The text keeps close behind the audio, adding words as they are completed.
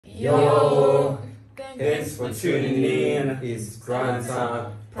Yo, thanks for tuning in. It's prime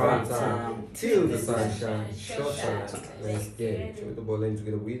time, till the sun shines, showtime. Let's get it. With the ball in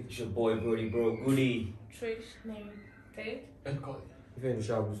together with. It's your boy Brody Bro Goody. Trish, name, Faith. If you're in the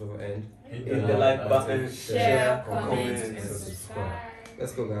shop, over end. Hit the like button, share, comment, and subscribe.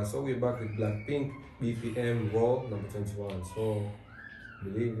 Let's go, guys. So we're back with BLACKPINK, B.P.M. Raw number 21. So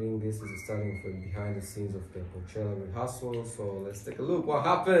believing this is starting from behind the scenes of the Coachella Rehearsals. So let's take a look. What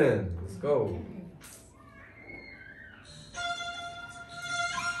happened? Let's go.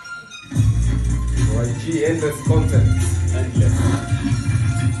 YG endless content. Endless.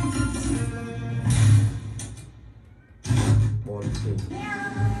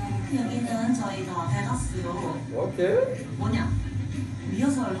 여기는 저희가 베가스로 Okay.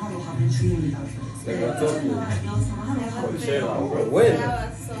 리허설 하러 가는 중입니다. 네, 리허설 하러 가고 있어요. When?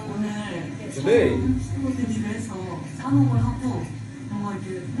 오늘 Today. 데뷔를 해서 산업을 하고 뭔가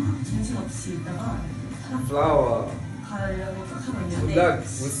이렇게 막 정신없이 있다가 Flower. 가려고 딱 하고 Good 있는데 luck.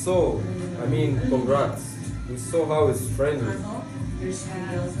 We saw. I mean, congrats. We saw how it's trending. 가서 열심히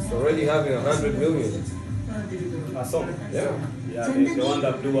리허설 It's already having 100 million. 보여드리도록 I saw. Yeah. Yeah, the one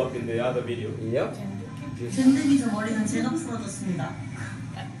that blew up in the other video. Yep. 젠데기 저 머리는 제가 풀어줬습니다.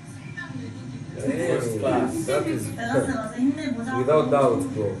 First class. That is 베가스 가서 힘내보자. without doubt,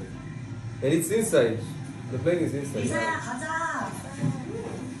 bro. And it's inside. The plane is inside. 이사야 가자.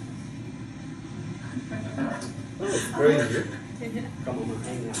 Oh, it's crazy. Come on,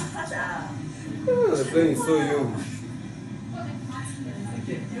 hang out. 가자. Oh, the plane is so huge.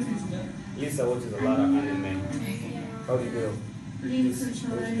 Lisa watches a lot of anime. How do you feel?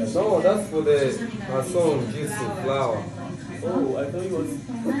 No, that's for the song Jisoo Flower. Oh, I thought he was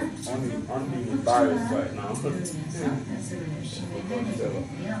on being embarrassed right now.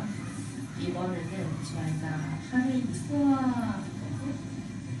 이번에는 저희가 하는 투어랑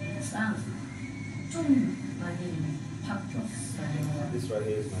좀 많이 바뀌었어요. This right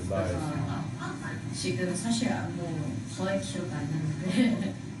here is my bias. 지금 사실 거의 기억 안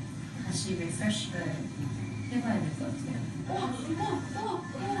나는데 다시 리프레시를 해봐야 될 것 같아요.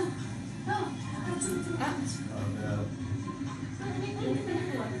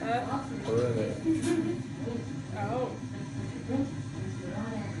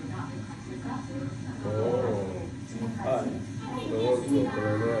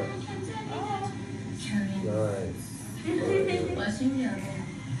 신기하네.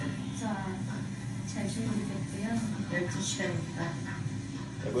 자, 잘 준비됐고요. 12시간입니다.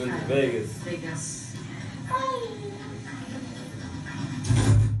 We're going to Vegas. 베가스.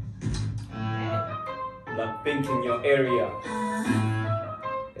 BLACKPINK in your area.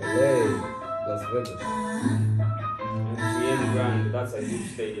 LA, Las Vegas. MGM Grand, that's a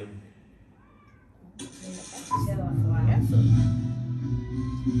huge stadium.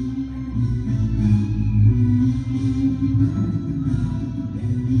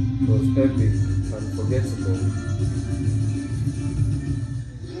 It was epic, unforgettable.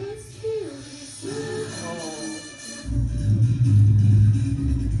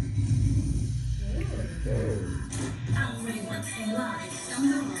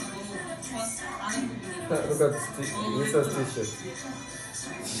 Look at Lisa's t-shirt.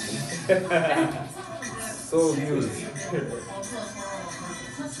 So huge.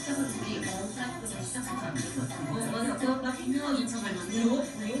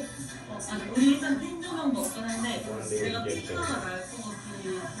 우리 일단 팬 조명도 없긴 한데 내가 피부가 날 것 같은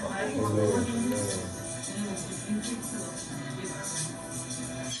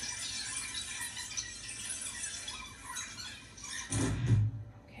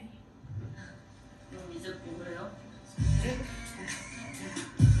그럼 이제 뭐래요?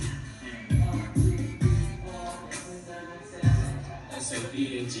 So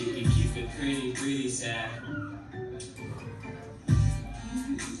beat it, you can keep it pretty, pretty sad.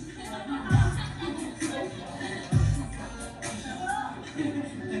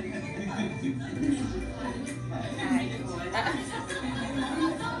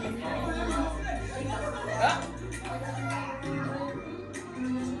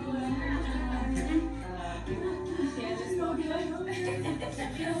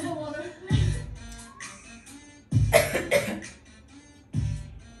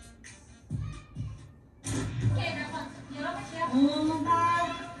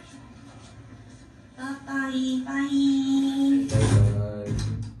 빠이 빠이.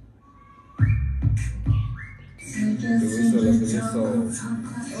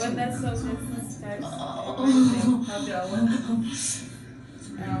 When that song starts, how do I want?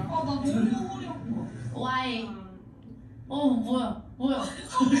 나 너무 어려워. Why? 뭐야? 뭐야?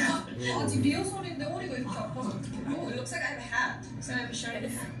 아직 리허설인데 허리가 이렇게 아파서 어떡해? Oh, it looks like I have a hat. Looks like I have a shirt.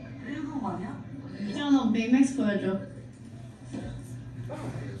 일본 아니야? 너 맥맥스 보여줘.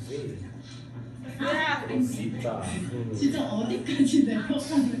 Cita. 진짜 어디까지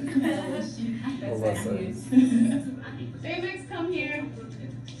내려가는 거야? 봤어요. 맥맥스 come here.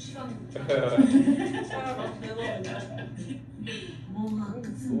 뭐가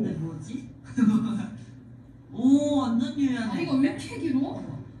끝인데 뭐지? 오 완전 유연해. 이거 왜 이렇게 길어?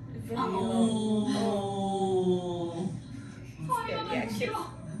 아, 오. 허리가 너무 길어.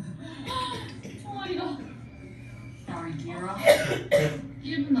 종아리가 Sorry, Kira.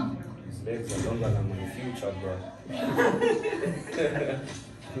 1분 남았어. His legs are longer than my future, bro.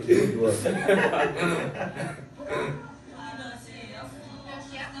 Good work.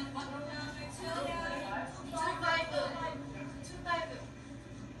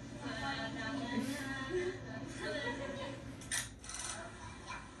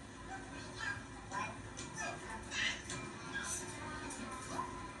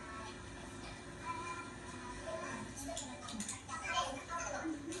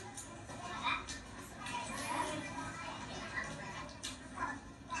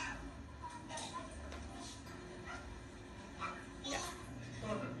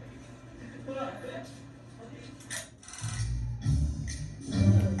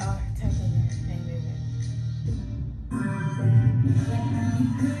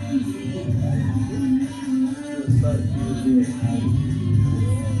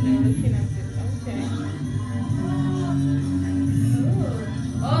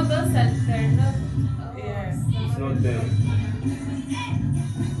 Oh, those are turned up. Yeah. It's not them.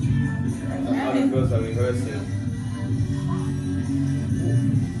 Other girls are rehearsing.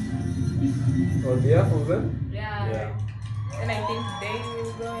 On behalf of them? Yeah. And I think they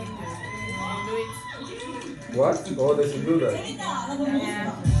will go and do it. What? Oh, they should do that.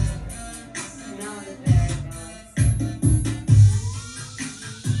 Yeah.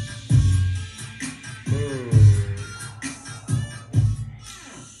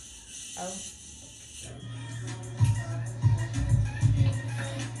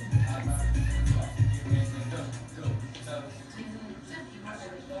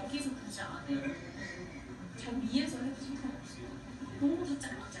 여기서 보지 않아. 저 위에서 해도 상관없어. 너무 다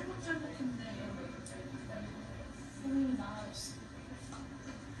짤막짤막짤막한데 손이 나아졌어.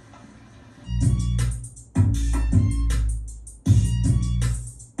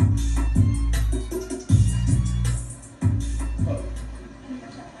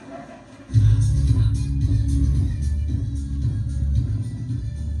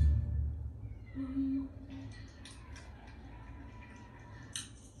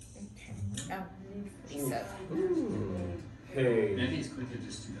 Hey. Maybe it's quicker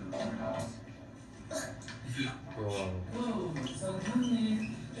just to go to her house. Wow.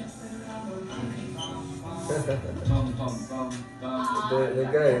 Bum, bum, bum, bum. The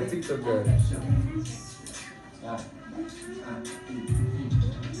guy, the TikTok guy.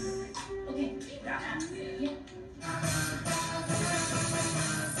 오케이.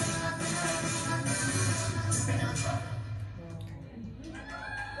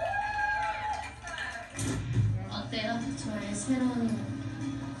 어때요? 저의 새로운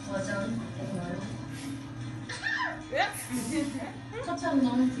버전? 첫처럼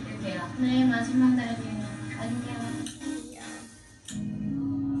너무 기대돼요. 네, 마지막 날이에요. 안녕.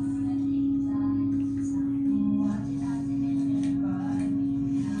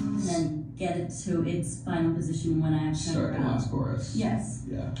 And then get it to its final position when I have turned Start the around. last chorus. Yes.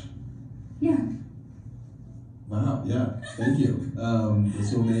 Yeah. Yeah. Wow. Yeah. Thank you.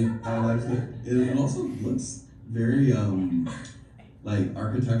 This will make our lives better. It also looks very like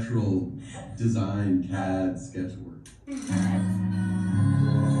architectural design CAD sketchwork.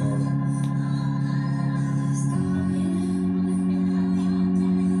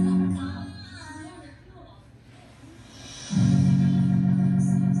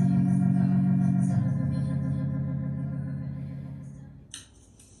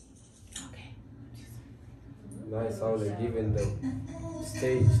 Nice how they're giving the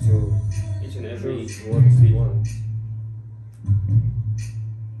stage to Each and every choose what you want.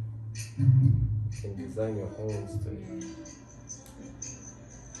 You can design your own stage.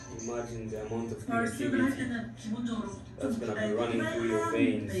 Imagine the amount of 연습을 할 creativity. 때는 기본적으로 That's gonna be running through your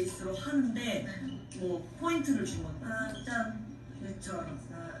veins. 베이스로 하는데 뭐 포인트를 주면 짠 그랬죠.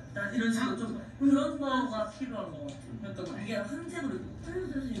 이런 식으로 좀 그런 거가 필요한 거 같아요. 그러니까 이게 한 색으로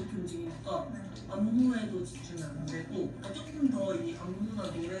살려서 이렇게 움직이니까 안무에도 집중이 안 되고 조금 더 이 안무나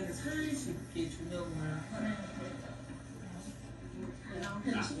노래를 살릴 수 있게 조명을 하는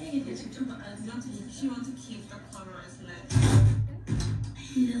남편 친구에게 직접 I want to, she want to keep the color as like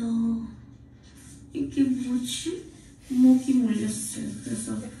이게 뭐지? 목이 물렸어요.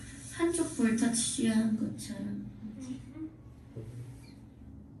 그래서 한쪽 볼터치 하는 것처럼.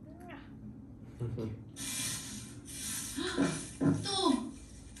 또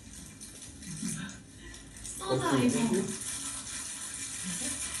쏘다 이거.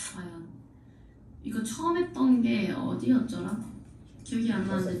 과연 이거 처음 했던 게 어디였더라? 기억이 안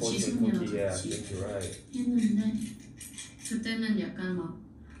나는데 지순이랑 같이 했는데 그때는 약간 막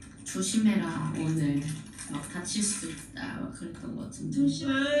조심해라 오늘 막 다칠 수도 있다 막 그랬던 것 같은데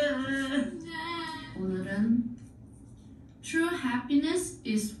조심해. 오늘은 True happiness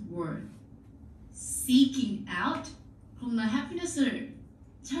is worth seeking out. 그럼 나 happiness를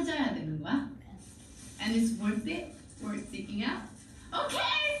찾아야 되는 거야? And it's worth it? Worth seeking out?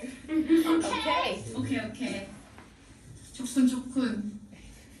 Okay! Okay. 조금.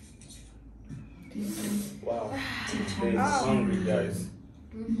 Wow. They're hungry, guys.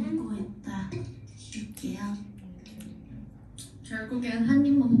 먹고 있다. 쉴게요. 결국엔 한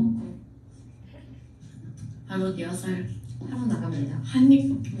입만 먹고 바로 리허설 하러 나갑니다. 한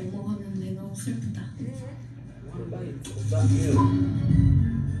입밖에 못 먹었는데 너무 슬프다.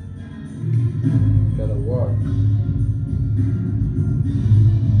 Gotta work.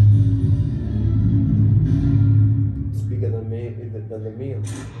 It's bigger than the meal.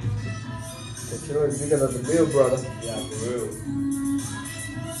 But you know it's bigger than the meal, brother. Yeah, for real.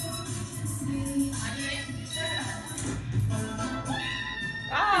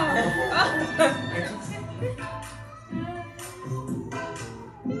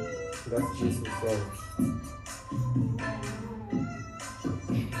 That's Jesus' song.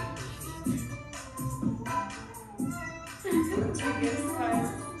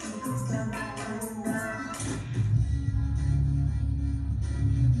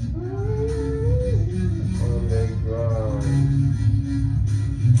 On the ground.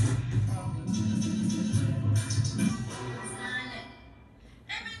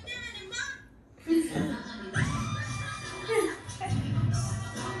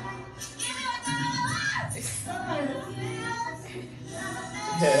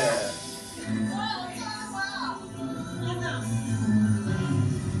 Yeah.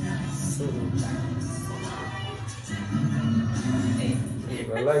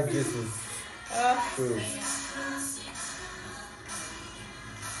 I like Jesus. True.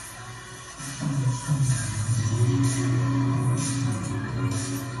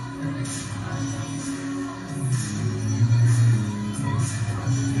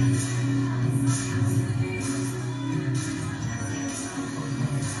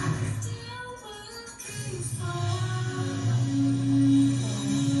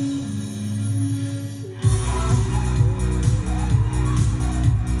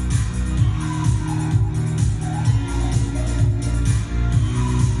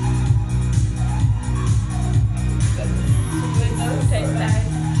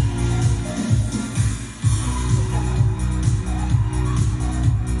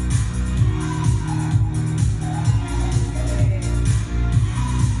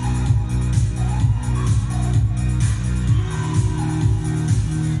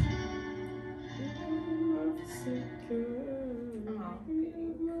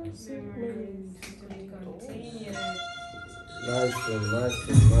 Nice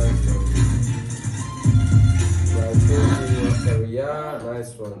one.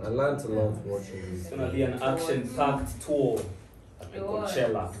 Nice one. I learned a lot watching this. It's gonna be an action-packed tour at the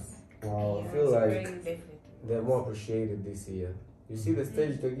Coachella. Wow, I feel like they're more appreciated this year. You see the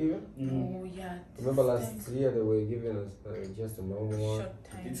stage they're giving? Oh yeah. Remember last year they were giving us just a normal one?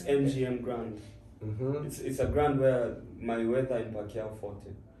 Short time. It's MGM Grand. It's a grand where Mayweather and Pacquiao fought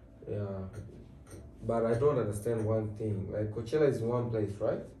it. Yeah. But I don't understand one thing. Like Coachella is in one place,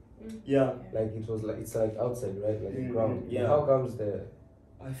 right? Yeah. Like it's like outside, right? Like the ground. Yeah. How comes the?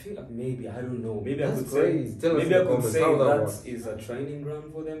 I feel like maybe, I don't know. Maybe That's I could crazy. say. Tell us Maybe in I the could comments say how that that was. is a training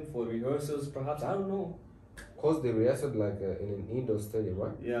ground for them for rehearsals. Perhaps I don't know. Cause they rehearsed like in an indoor stadium,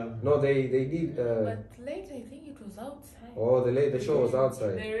 right? Yeah. No, they did. But later I think it was outside. Oh, the show was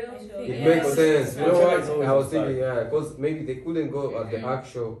outside. The real show. It Yeah. makes sense. You know Coachella is what? always I was outside. thinking, yeah, because maybe they couldn't go at the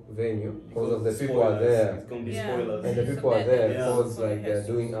actual venue because of the people are Spoilers. there. It's gonna be Yeah. spoilers. And the So people are that- there yeah. because For like they're rehearsals.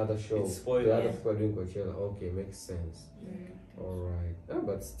 doing other shows. It's spoilers. The other people are doing Coachella. Okay, makes sense. Alright. Yeah,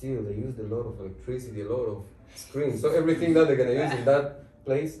 but still they used a lot of electricity, a lot of screens. So everything that they're gonna use in that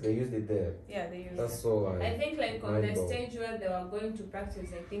place, they used it there. Yeah, they used That's it. so I think like on the mind-blowing. stage where they were going to practice,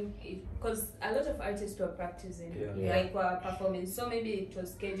 I think because a lot of artists were practicing, Yeah. Yeah. like were performing. So maybe it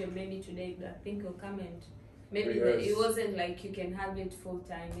was scheduled. Maybe today I think will come and Maybe rehearse. it wasn't like you can have it full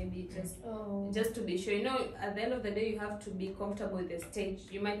time. Maybe just to be sure. You know, at the end of the day, you have to be comfortable with the stage.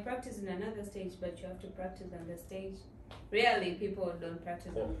 You might practice in another stage, but you have to practice on the stage. Rarely people don't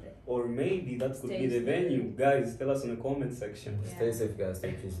practice on the Or maybe that could be the stage. venue. Guys, tell us in the comment section. Yeah. Stay safe, guys.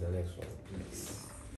 Thank you. The next one. Peace.